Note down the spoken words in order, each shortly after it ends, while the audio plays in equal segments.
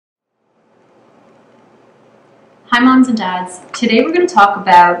Hi moms and dads. Today we're going to talk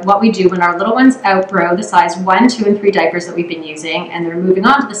about what we do when our little ones outgrow the size 1, 2, and 3 diapers that we've been using and they're moving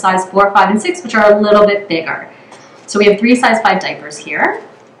on to the size 4, 5, and 6, which are a little bit bigger. So we have 3 size 5 diapers here.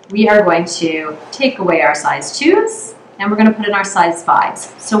 We are going to take away our size 2s and we're going to put in our size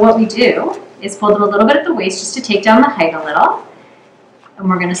 5s. So what we do is fold them a little bit at the waist just to take down the height a little. And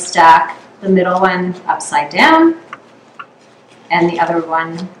we're going to stack the middle one upside down. And the other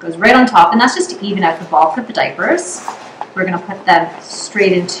one goes right on top, and that's just to even out the bulk of the diapers. We're going to put them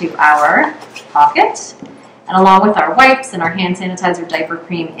straight into our pocket, and along with our wipes and our hand sanitizer, diaper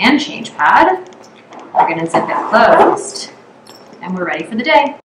cream, and change pad, we're going to zip it closed, and we're ready for the day.